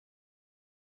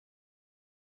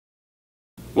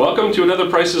Welcome to another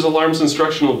Prices Alarms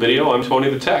instructional video. I'm Tony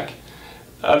the Tech.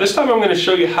 This time I'm going to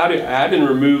show you how to add and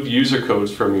remove user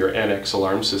codes from your NX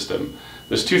alarm system.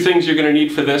 There's two things you're going to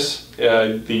need for this,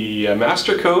 the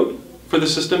master code for the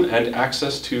system and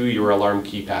access to your alarm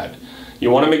keypad.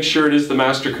 You want to make sure it is the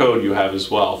master code you have as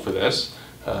well for this.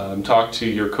 Talk to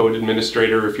your code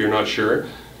administrator if you're not sure.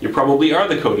 You probably are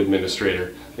the code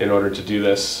administrator. In order to do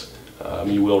this,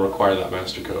 you will require that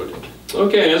master code.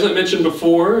 Okay, as I mentioned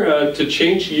before, to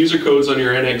change user codes on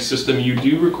your NX system, you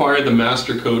do require the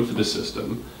master code for the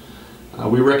system.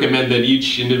 We recommend that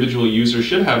each individual user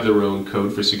should have their own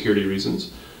code for security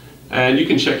reasons. And you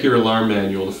can check your alarm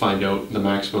manual to find out the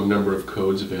maximum number of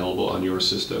codes available on your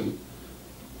system.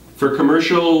 For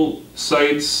commercial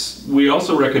sites, we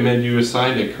also recommend you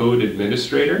assign a code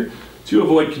administrator to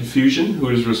avoid confusion who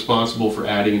is responsible for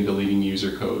adding and deleting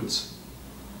user codes.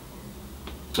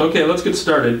 Okay, let's get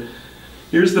started.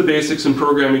 Here's the basics in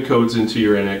programming codes into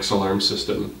your NX alarm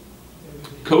system.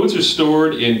 Codes are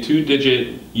stored in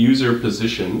two-digit user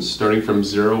positions starting from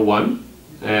 0, 1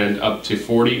 and up to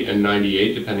 40 and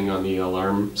 98 depending on the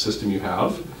alarm system you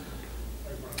have.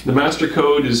 The master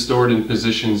code is stored in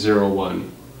position 0, 1.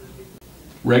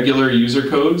 Regular user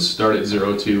codes start at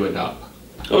 0, 2 and up.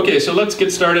 Okay, so let's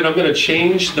get started. I'm going to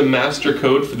change the master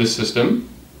code for the system.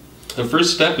 The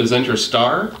first step is enter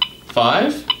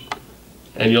 *5.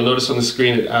 And you'll notice on the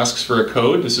screen it asks for a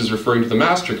code. This is referring to the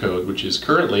master code, which is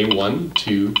currently 1,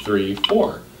 2, 3,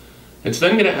 4. It's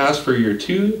then going to ask for your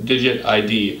two-digit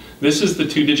ID. This is the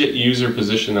two-digit user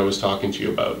position I was talking to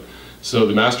you about. So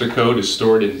the master code is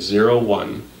stored in 0,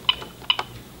 1.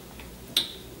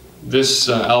 This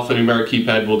alphanumeric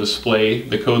keypad will display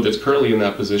the code that's currently in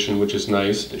that position, which is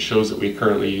nice. It shows that we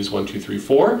currently use 1, 2, 3,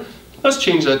 4. Let's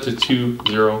change that to 2,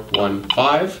 0, 1,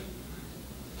 5.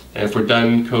 And if we're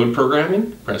done code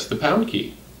programming, press the pound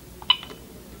key.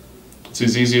 It's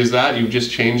as easy as that. You've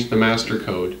just changed the master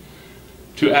code.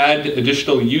 To add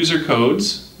additional user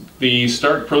codes, the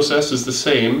start process is the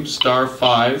same,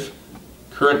 *5.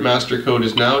 Current master code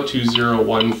is now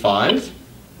 2015.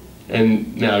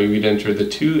 And now you would enter the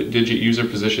two-digit user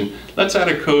position. Let's add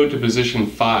a code to position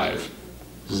 5,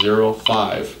 0,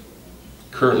 5.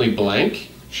 Currently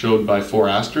blank, showed by 4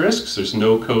 asterisks. There's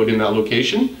no code in that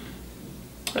location.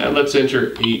 And let's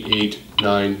enter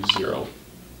 8890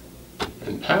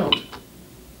 and pound.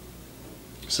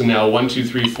 So now 1, 2,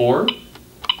 3, 4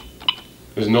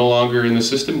 is no longer in the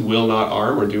system, will not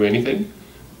arm or do anything.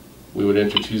 We would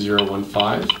enter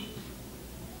 2015.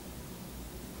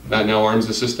 That now arms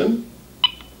the system.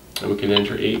 And we can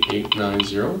enter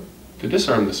 8890 to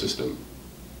disarm the system.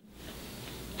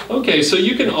 Okay, so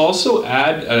you can also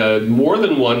add more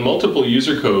than multiple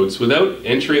user codes without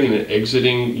entering and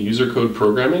exiting user code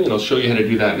programming, and I'll show you how to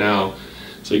do that now.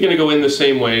 So you're going to go in the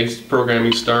same way,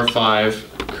 programming *5,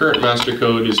 current master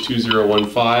code is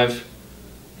 2015,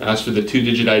 ask for the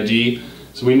two-digit ID.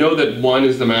 So we know that 1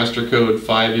 is the master code,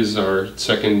 5 is our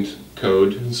second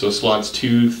code, so slots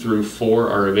 2 through 4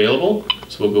 are available.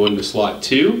 So we'll go into slot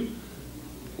 2,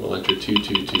 we'll enter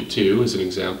 2222 as an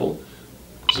example,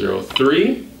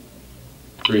 03,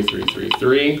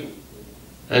 3333,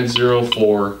 and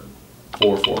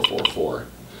 044444.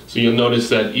 So you'll notice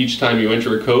that each time you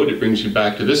enter a code, it brings you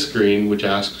back to this screen, which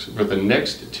asks for the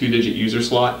next two-digit user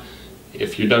slot.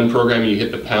 If you're done programming, you hit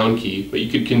the pound key, but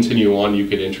you could continue on. You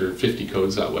could enter 50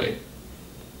 codes that way.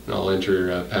 And I'll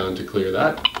enter pound to clear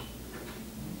that.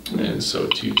 And so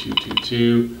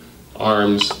 2222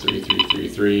 arms,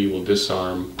 3333 will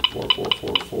disarm,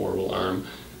 4444 will arm.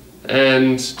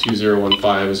 And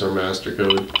 2015 is our master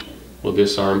code, will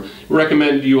disarm. We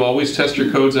recommend you always test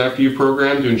your codes after you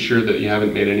program to ensure that you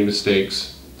haven't made any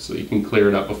mistakes so you can clear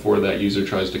it up before that user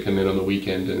tries to come in on the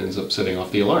weekend and ends up setting off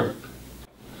the alarm.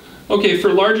 Okay,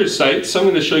 for larger sites, I'm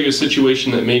going to show you a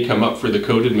situation that may come up for the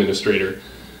code administrator.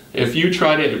 If you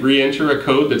try to re-enter a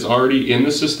code that's already in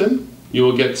the system, you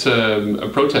will get a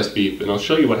protest beep, and I'll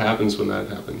show you what happens when that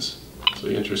happens. So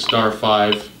you enter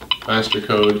 *5, master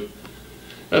code.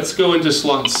 Let's go into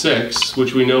slot 6,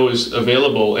 which we know is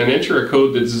available, and enter a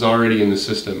code that is already in the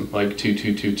system, like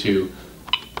 2222.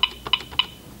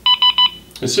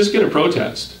 It's just going to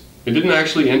protest. It didn't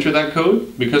actually enter that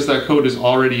code because that code is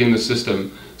already in the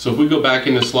system. So if we go back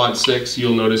into slot 6,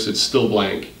 you'll notice it's still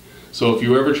blank. So if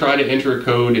you ever try to enter a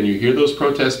code and you hear those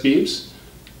protest beeps,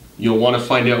 you'll want to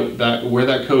find out where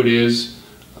that code is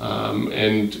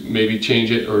and maybe change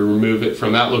it or remove it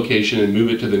from that location and move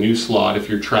it to the new slot if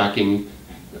you're tracking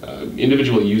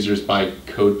individual users by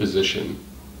code position.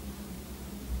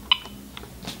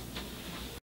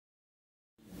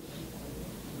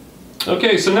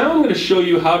 Okay, so now I'm going to show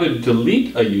you how to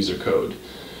delete a user code.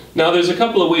 Now there's a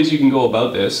couple of ways you can go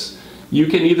about this. You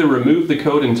can either remove the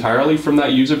code entirely from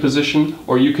that user position,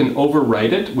 or you can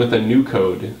overwrite it with a new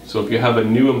code. So if you have a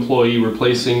new employee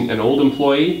replacing an old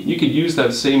employee, you could use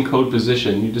that same code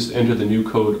position. You just enter the new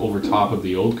code over top of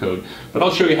the old code. But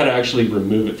I'll show you how to actually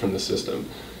remove it from the system.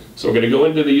 So we're going to go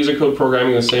into the user code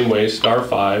programming the same way,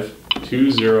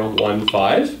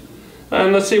 *52015.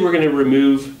 And let's say we're going to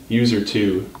remove user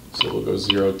 2. So we'll go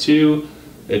 02.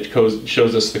 It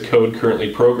shows us the code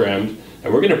currently programmed.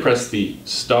 And we're going to press the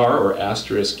star or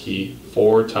asterisk key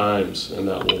 4 times, and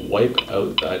that will wipe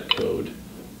out that code.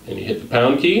 And you hit the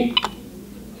pound key,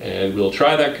 and we'll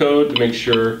try that code to make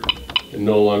sure it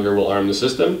no longer will arm the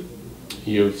system.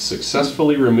 You've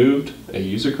successfully removed a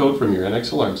user code from your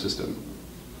NX alarm system.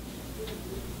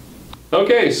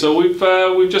 Okay, so we've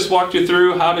just walked you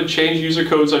through how to change user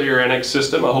codes on your NX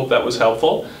system. I hope that was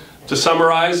helpful. To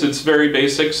summarize, it's very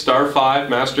basic, *5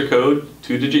 master code,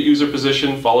 2-digit user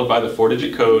position, followed by the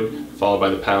 4-digit code, followed by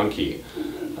the pound key.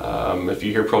 If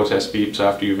you hear protest beeps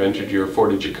after you've entered your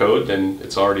 4-digit code, then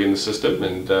it's already in the system,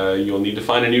 and you'll need to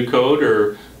find a new code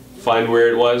or find where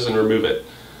it was and remove it.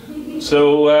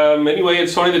 So anyway,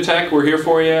 it's Tony the Tech. We're here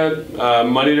for you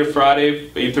Monday to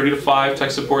Friday, 8:30 to 5. Tech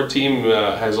support team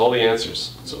has all the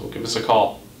answers, so give us a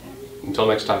call. Until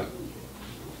next time.